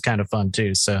segment was kind of fun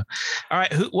too. So, all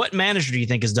right, what manager do you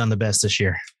think has done the best this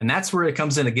year? And that's where it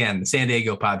comes in again, the San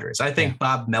Diego Padres. I think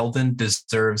Bob Melvin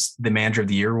deserves the Manager of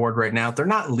the Year award right now. They're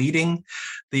not leading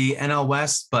the NL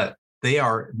West, but they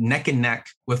are neck and neck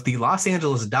with the Los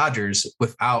Angeles Dodgers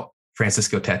without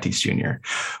Francisco Tatis Jr.,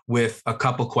 with a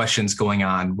couple questions going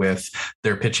on with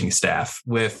their pitching staff,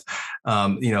 with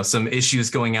some issues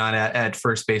going on at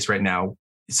first base right now.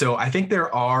 So I think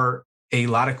there are a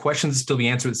lot of questions to still be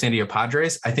answered with San Diego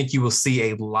Padres. I think you will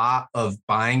see a lot of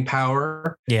buying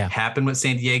power happen with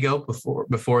San Diego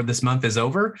before this month is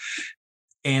over.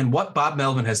 And what Bob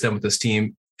Melvin has done with this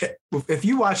team, if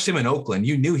you watched him in Oakland,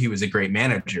 you knew he was a great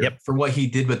manager for what he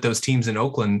did with those teams in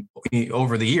Oakland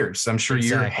over the years. I'm sure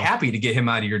you're happy to get him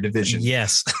out of your division.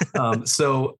 Yes.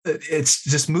 So it's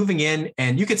just moving in,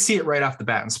 and you could see it right off the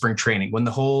bat in spring training when the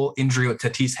whole injury with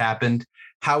Tatis happened.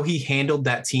 How he handled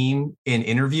that team in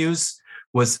interviews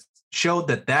showed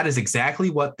that is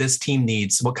exactly what this team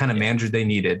needs, what kind of manager they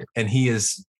needed. And he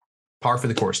is par for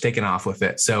the course, taken off with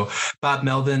it. So Bob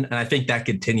Melvin, and I think that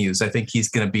continues. I think he's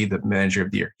going to be the Manager of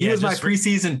the Year. He was my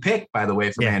preseason pick, by the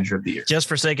way, for Manager of the Year. Just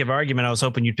for sake of argument, I was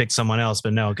hoping you'd pick someone else,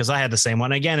 but no, because I had the same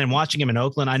one. Again, and watching him in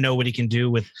Oakland, I know what he can do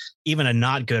with even a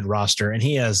not good roster. And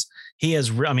he's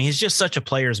just such a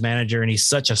player's manager, and he's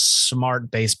such a smart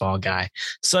baseball guy,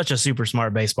 such a super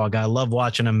smart baseball guy. I love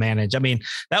watching him manage. I mean,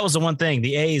 that was the one thing.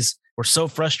 The A's were so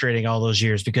frustrating all those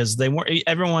years because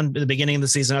everyone at the beginning of the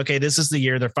season, okay, this is the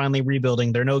year they're finally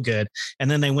rebuilding. They're no good.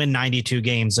 And then they win 92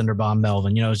 games under Bob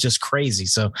Melvin. It's just crazy.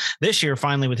 So this year,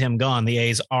 finally with him gone, the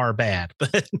A's are bad.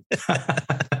 But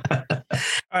all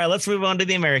right, let's move on to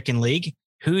the American League.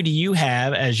 Who do you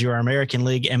have as your American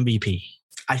League MVP?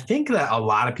 I think that a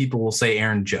lot of people will say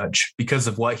Aaron Judge because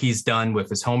of what he's done with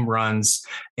his home runs.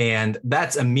 And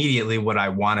that's immediately what I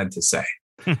wanted to say.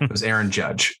 It was Aaron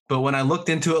Judge. But when I looked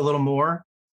into it a little more,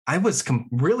 I was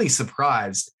really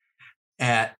surprised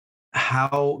at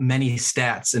how many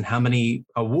stats and how many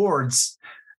awards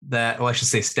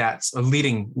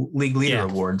leading league leader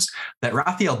awards that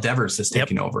Rafael Devers has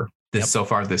taken over so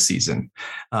far this season.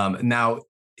 Now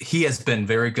he has been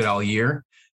very good all year.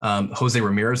 Jose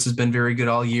Ramirez has been very good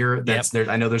all year.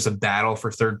 I know there's a battle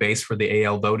for third base for the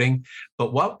AL voting,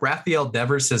 but what Rafael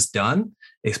Devers has done,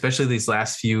 especially these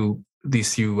few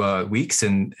weeks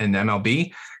in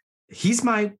MLB, he's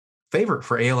my favorite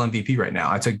for AL MVP right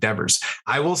now. I took Devers.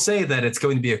 I will say that it's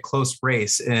going to be a close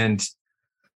race, and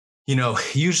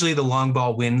usually the long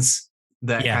ball wins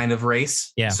that kind of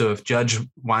race. Yeah. So if Judge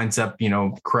winds up,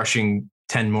 crushing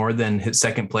 10 more than his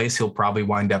second place, he'll probably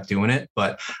wind up doing it.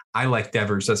 But I like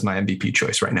Devers as my MVP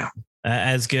choice right now.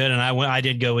 As good. And I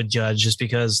did go with Judge just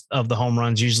because of the home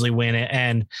runs usually win it.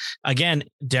 And again,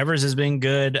 Devers has been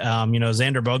good.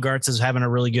 Xander Bogaerts is having a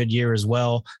really good year as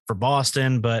well for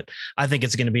Boston, but I think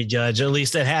it's going to be Judge. At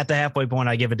least at the halfway point,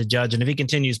 I give it to Judge. And if he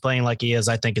continues playing like he is,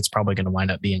 I think it's probably going to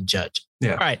wind up being Judge.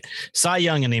 Yeah. All right. Cy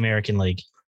Young in the American League.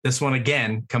 This one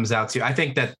again comes out to, I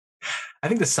think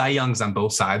the Cy Youngs on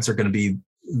both sides are going to be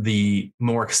the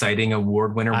more exciting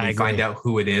award winner when we find out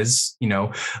who it is.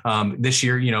 This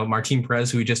year, Martin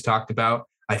Perez, who we just talked about,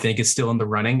 I think is still in the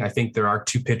running. I think there are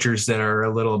two pitchers that are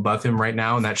a little above him right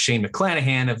now, and that's Shane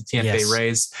McClanahan of the Tampa Bay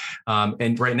Rays.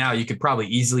 And right now you could probably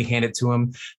easily hand it to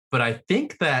him. But I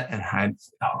think that, and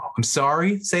I'm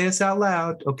sorry, say this out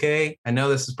loud. Okay. I know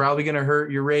this is probably going to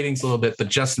hurt your ratings a little bit, but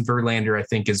Justin Verlander, I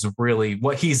think, is really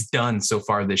what he's done so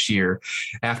far this year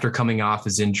after coming off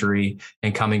his injury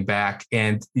and coming back.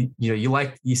 And,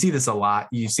 you see this a lot.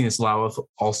 You've seen this a lot with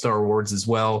All-Star awards as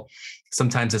well.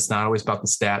 Sometimes it's not always about the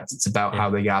stats. It's about how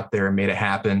they got there and made it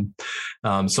happen.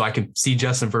 So I can see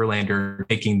Justin Verlander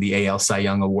taking the AL Cy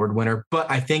Young Award winner. But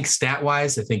I think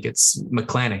stat-wise, I think it's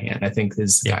McClanahan. I think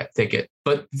is the guy to take it.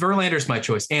 But Verlander's my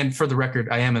choice. And for the record,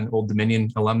 I am an Old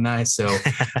Dominion alumni, so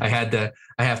I have to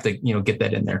get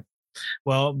that in there.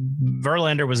 Well,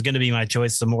 Verlander was going to be my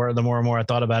choice. The more and more I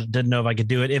thought about it, didn't know if I could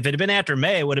do it. If it had been after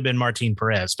May, it would have been Martin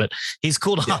Perez, but he's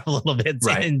cooled off a little bit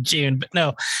in June. But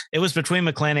no, it was between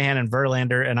McClanahan and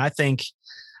Verlander. And I think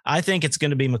it's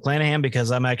going to be McClanahan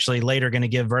because I'm actually later going to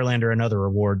give Verlander another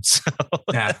award. So.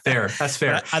 Yeah, fair. That's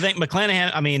fair. I think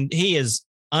McClanahan, he is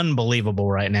unbelievable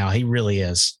right now. He really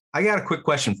is. I got a quick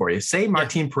question for you. Say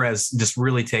Martin Perez just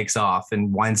really takes off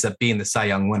and winds up being the Cy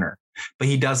Young winner, but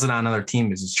he does it on another team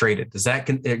as he's traded. Does that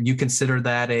you consider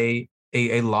that a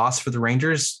loss for the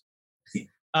Rangers?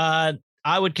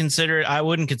 I wouldn't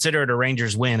consider it a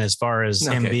Rangers win as far as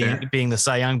him being the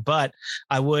Cy Young, but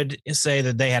I would say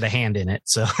that they had a hand in it.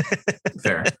 So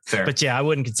fair. But yeah, I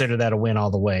wouldn't consider that a win all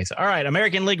the way. So, all right.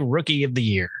 American League Rookie of the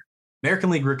Year.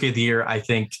 American League Rookie of the Year, I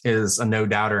think, is a no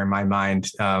doubter in my mind.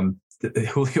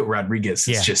 Julio Rodriguez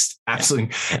is just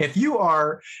absolutely. If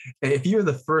you're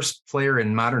the first player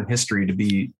in modern history to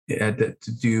be to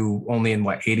do only in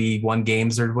 81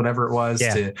 games or whatever it was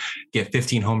to get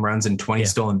 15 home runs and 20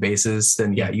 stolen bases,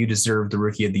 then you deserve the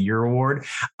Rookie of the Year award.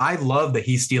 I love that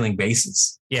he's stealing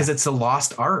bases because it's a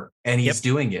lost art, and he's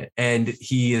doing it, and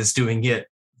he is doing it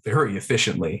very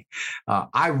efficiently.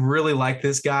 I really like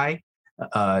this guy.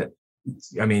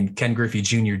 I mean, Ken Griffey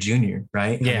Jr.,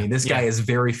 right? Yeah. I mean, this guy is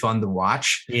very fun to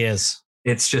watch. He is.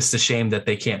 It's just a shame that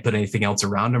they can't put anything else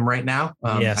around him right now.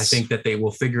 I think that they will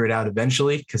figure it out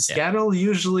eventually because Seattle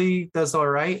usually does all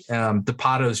right.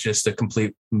 DePato is just a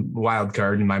complete wild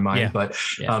card in my mind. But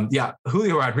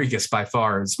Julio Rodriguez by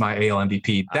far is my AL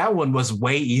MVP. That one was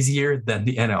way easier than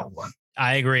the NL one.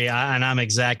 I agree. And I'm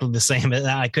exactly the same.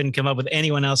 I couldn't come up with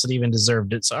anyone else that even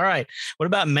deserved it. So, all right. What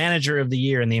about Manager of the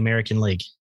Year in the American League?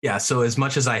 Yeah. So as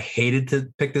much as I hated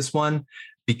to pick this one,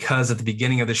 because at the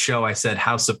beginning of the show, I said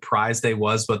how surprised I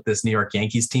was what this New York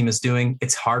Yankees team is doing.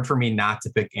 It's hard for me not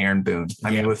to pick Aaron Boone. I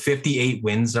mean, with 58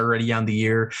 wins already on the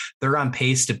year, they're on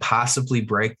pace to possibly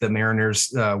break the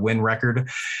Mariners win record.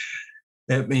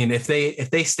 I mean, if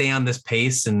they stay on this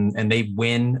pace and they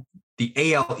win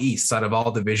the AL East out of all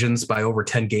divisions by over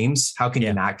 10 games, how can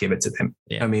you not give it to them?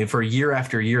 I mean, for year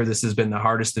after year, this has been the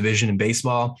hardest division in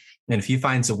baseball. And if he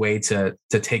finds a way to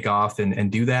take off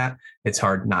and do that, it's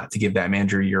hard not to give that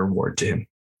Manager of the Year award to him.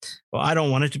 Well, I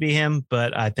don't want it to be him,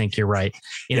 but I think you're right.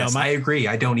 I agree.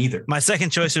 I don't either. My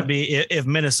second choice would be if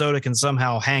Minnesota can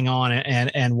somehow hang on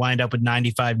and wind up with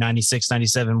 95, 96,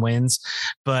 97 wins.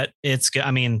 But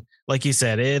like you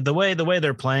said, the way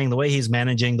they're playing, the way he's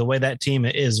managing, the way that team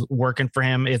is working for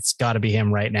him, it's got to be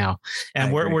him right now.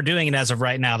 And we're doing it as of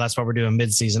right now. That's what we're doing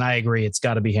midseason. I agree. It's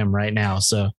got to be him right now.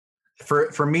 So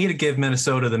for me to give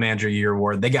Minnesota the Manager of the Year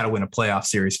award, they got to win a playoff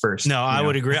series first. No, I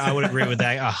would agree. I would agree with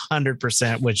that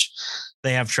 100%, which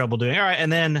they have trouble doing. All right.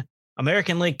 And then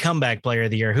American League Comeback Player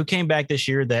of the Year. Who came back this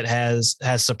year that has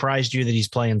surprised you that he's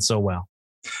playing so well?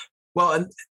 Well,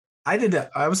 I had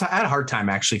a hard time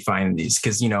actually finding these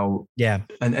because,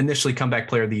 initially Comeback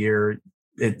Player of the Year,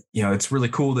 it's really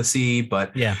cool to see,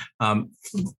 but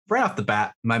right off the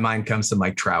bat, my mind comes to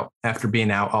Mike Trout after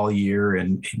being out all year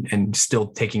and still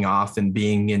taking off and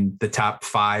being in the top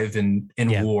 5 in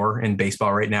WAR in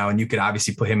baseball right now. And you could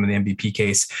obviously put him in the MVP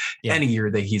case any year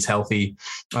that he's healthy.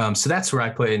 So that's where I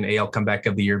put in AL Comeback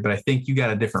of the Year, but I think you got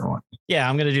a different one. Yeah,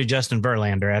 I'm going to do Justin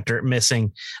Verlander after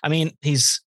missing. I mean,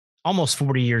 he's almost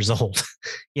 40 years old,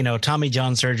 Tommy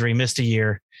John surgery, missed a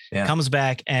year, comes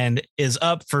back and is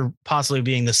up for possibly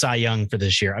being the Cy Young for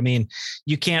this year. I mean,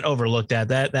 you can't overlook that.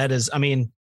 That is, I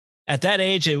mean, at that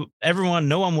age, no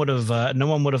one would have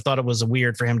thought it was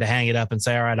weird for him to hang it up and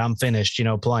say, all right, I'm finished,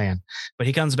 playing. But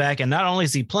he comes back and not only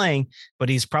is he playing, but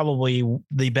he's probably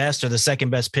the best or the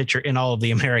second best pitcher in all of the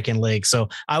American League. So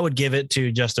I would give it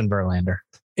to Justin Verlander.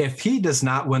 If he does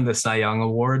not win the Cy Young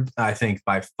award, I think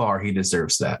by far he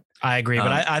deserves that. I agree,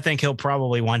 but I think he'll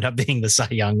probably wind up being the Cy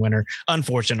Young winner,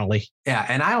 unfortunately. Yeah,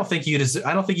 and I don't think you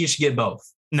should get both.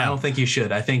 No. I don't think you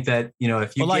should. I think that,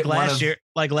 if you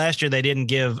last year they didn't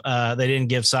give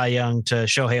Cy Young to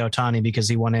Shohei Ohtani because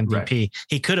he won MVP. Right.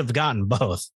 He could have gotten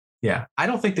both. Yeah, I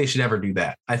don't think they should ever do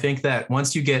that. I think that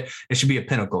once you get, it should be a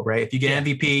pinnacle, right? If you get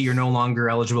MVP, you're no longer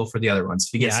eligible for the other ones.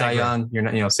 If you get Cy Young, you're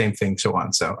not, same thing, so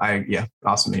on. So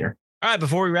awesome to hear. All right,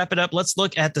 before we wrap it up, let's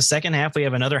look at the second half. We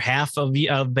have another half of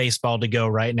baseball to go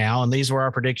right now, and these were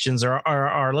our predictions.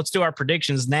 Let's do our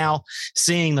predictions now,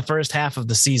 seeing the first half of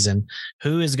the season.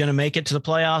 Who is going to make it to the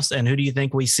playoffs, and who do you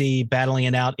think we see battling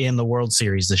it out in the World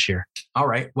Series this year? All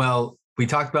right. Well, we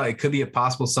talked about it could be a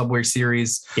possible Subway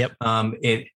Series. Yep.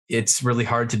 It's really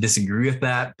hard to disagree with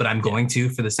that, but I'm going to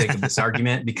for the sake of this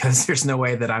argument, because there's no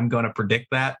way that I'm going to predict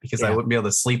that because I wouldn't be able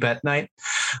to sleep at night.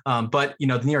 But, the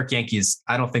New York Yankees,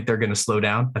 I don't think they're going to slow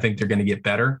down. I think they're going to get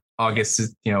better. August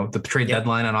is, the trade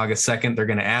deadline on August 2nd, they're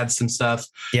going to add some stuff.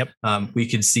 Yep. We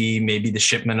could see maybe the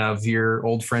shipment of your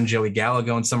old friend Joey Gallo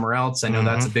going somewhere else. I know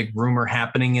that's a big rumor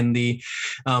happening in the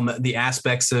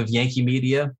aspects of Yankee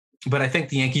media, but I think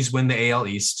the Yankees win the AL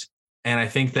East. And I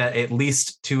think that at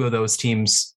least 2 of those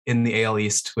teams in the AL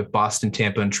East with Boston,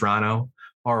 Tampa, and Toronto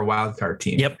are a wild card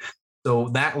team. Yep. So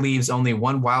that leaves only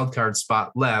one wild card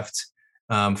spot left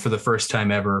for the first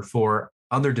time ever for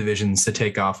other divisions to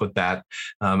take off with that.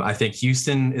 I think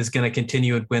Houston is going to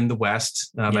continue and win the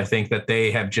West. I think that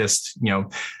they have just,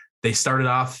 they started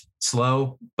off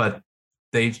slow, but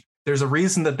there's a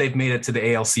reason that they've made it to the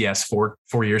ALCS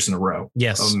 4 years in a row.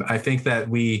 Yes. I think that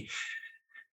we,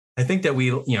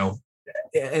 you know,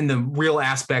 in the real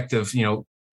aspect of, you know,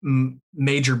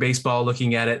 major baseball,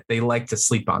 looking at it, they like to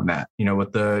sleep on that, you know,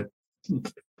 with the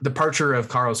departure of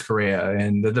Carlos Correa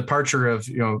and the departure of,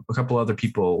 you know, a couple other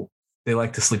people, they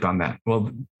like to sleep on that.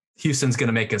 Well, Houston's going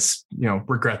to make us, you know,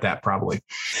 regret that probably.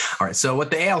 All right. So with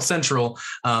the AL Central,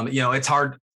 you know, it's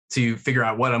hard to figure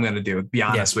out what I'm going to do, to be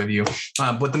honest with you.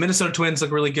 But the Minnesota Twins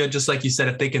look really good. Just like you said,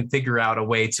 if they can figure out a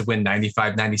way to win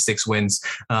 95, 96 wins,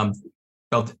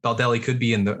 Baldelli could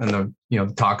be in the, you know,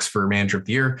 talks for manager of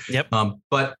the year. Yep.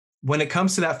 But when it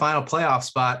comes to that final playoff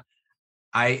spot,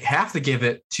 I have to give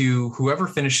it to whoever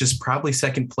finishes probably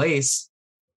second place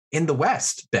in the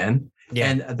West, Ben. Yeah.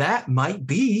 And that might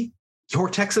be your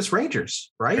Texas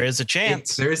Rangers, right? There is a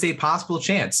chance. There is a possible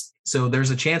chance. So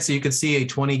there's a chance that you could see a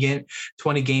 20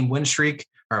 game win streak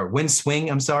or win swing.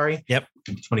 I'm sorry. Yep.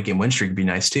 20 game win streak would be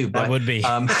nice too. But, that would be.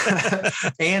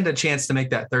 And a chance to make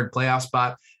that third playoff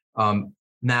spot.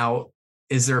 Now,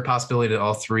 is there a possibility that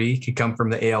all three could come from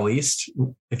the AL East?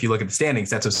 If you look at the standings,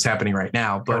 that's what's happening right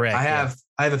now. But correct,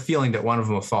 I have a feeling that one of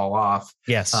them will fall off.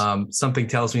 Yes. Something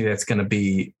tells me that's going to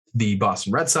be the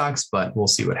Boston Red Sox, but we'll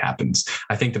see what happens.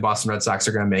 I think the Boston Red Sox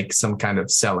are going to make some kind of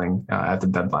selling at the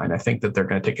deadline. I think that they're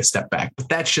going to take a step back, but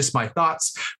that's just my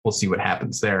thoughts. We'll see what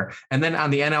happens there. And then on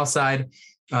the NL side,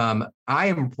 I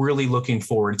am really looking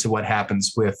forward to what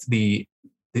happens with the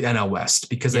NL West,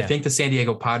 because I think the San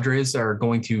Diego Padres are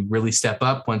going to really step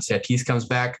up once Tatis comes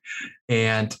back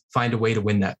and find a way to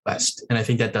win that West. And I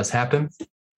think that does happen.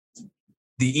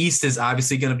 The East is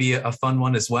obviously going to be a fun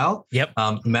one as well. Yep.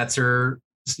 Mets are,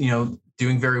 you know,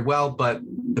 doing very well, but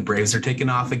the Braves are taking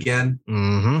off again.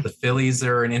 Mm-hmm. The Phillies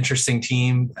are an interesting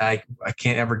team. I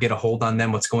can't ever get a hold on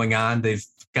them. What's going on? They've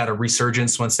got a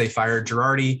resurgence once they fired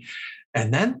Girardi.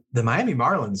 And then the Miami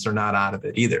Marlins are not out of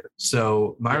it either.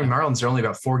 So Miami Marlins are only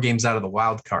about 4 games out of the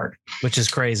wild card, which is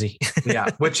crazy.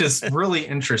 Which is really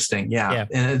interesting. Yeah.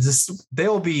 And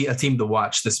they'll be a team to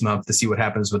watch this month to see what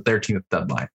happens with their team at the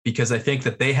deadline, because I think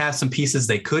that they have some pieces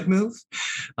they could move.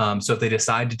 So if they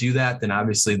decide to do that, then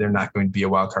obviously they're not going to be a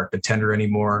wild card contender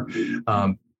anymore.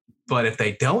 But if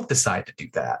they don't decide to do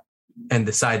that and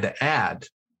decide to add,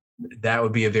 that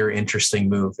would be a very interesting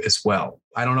move as well.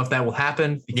 I don't know if that will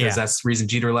happen, because that's the reason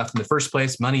Jeter left in the first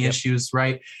place, money issues,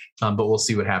 right? But we'll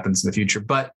see what happens in the future.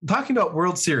 But talking about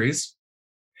World Series,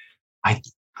 I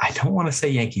don't want to say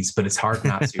Yankees, but it's hard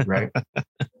not to, right?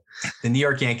 The New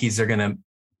York Yankees are going to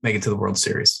make it to the World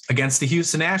Series against the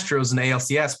Houston Astros in the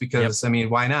ALCS, because I mean,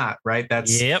 why not, right?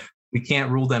 That's we can't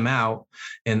rule them out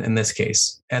in this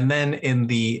case. And then in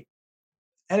the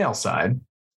NL side,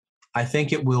 I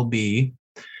think it will be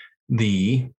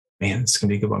it's going to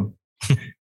be a good one.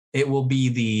 It will be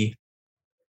the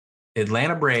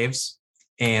Atlanta Braves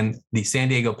and the San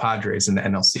Diego Padres in the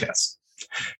NLCS.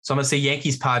 So I'm going to say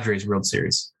Yankees Padres World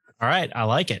Series. All right. I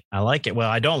like it. Well,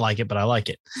 I don't like it, but I like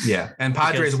it. Yeah. And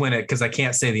Padres win it, because I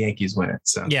can't say the Yankees win it.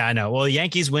 So yeah, I know. Well, the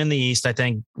Yankees win the East, I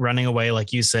think, running away,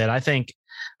 like you said. I think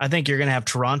you're going to have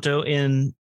Toronto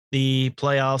in the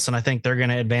playoffs, and I think they're going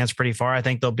to advance pretty far. I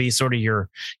think they'll be sort of your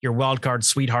wild card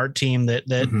sweetheart team that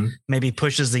maybe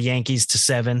pushes the Yankees to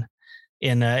 7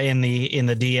 in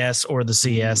the DS or the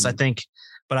CS. I think,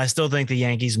 but I still think the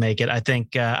Yankees make it. I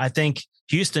think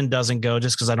Houston doesn't go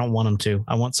just because I don't want them to.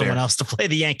 I want someone else to play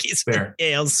the Yankees in the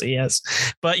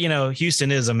ALCS. But you know,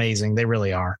 Houston is amazing. They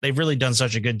really are. They've really done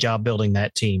such a good job building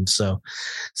that team. So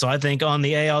I think on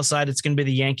the AL side, it's going to be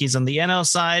the Yankees. On the NL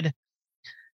side,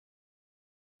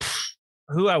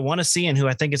 who I want to see and who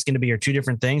I think it's going to be are two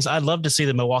different things. I'd love to see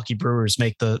the Milwaukee Brewers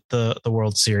make the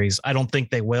World Series. I don't think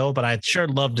they will, but I'd sure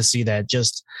love to see that.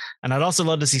 And I'd also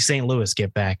love to see St. Louis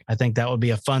get back. I think that would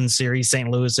be a fun series,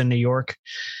 St. Louis and New York.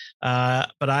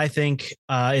 But I think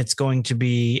it's going to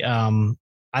be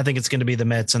the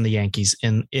Mets and the Yankees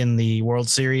in the World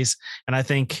Series. And I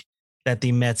think that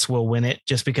the Mets will win it,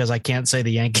 just because I can't say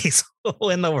the Yankees will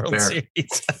win the World Series.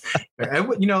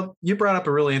 You know, you brought up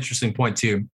a really interesting point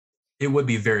too. It would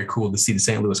be very cool to see the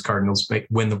St. Louis Cardinals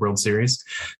win the World Series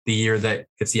the year that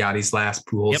it's Yachty's last,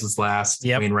 Pujols' last,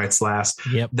 Wainwright's last.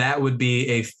 That would be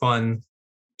a fun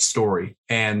story.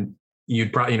 And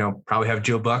you'd probably have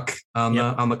Joe Buck on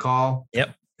the call.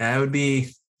 That would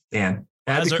be, man.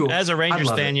 As a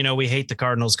Rangers fan, you know, we hate the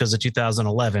Cardinals because of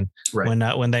 2011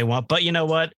 when they won. But you know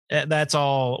what? That's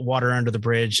all water under the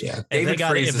bridge. Yeah. If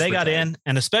they got in,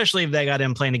 and especially if they got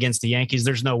in playing against the Yankees,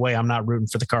 there's no way I'm not rooting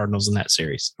for the Cardinals in that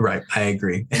series. Right. I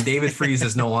agree. And David Freese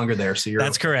is no longer there. So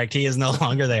that's correct. He is no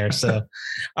longer there. So,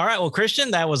 all right. Well,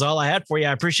 Christian, that was all I had for you.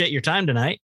 I appreciate your time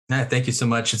tonight. Thank you so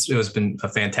much. It has been a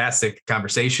fantastic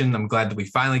conversation. I'm glad that we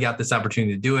finally got this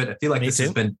opportunity to do it. I feel like this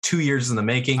has been 2 years in the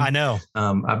making. I know.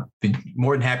 I'd be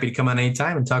more than happy to come on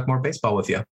anytime and talk more baseball with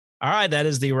you. All right. That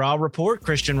is the Rauh Report.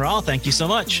 Christian Rauh, thank you so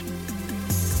much.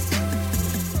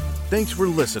 Thanks for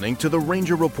listening to the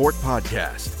Ranger Report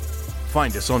podcast.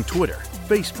 Find us on Twitter,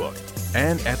 Facebook,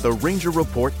 and at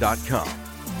therangerreport.com.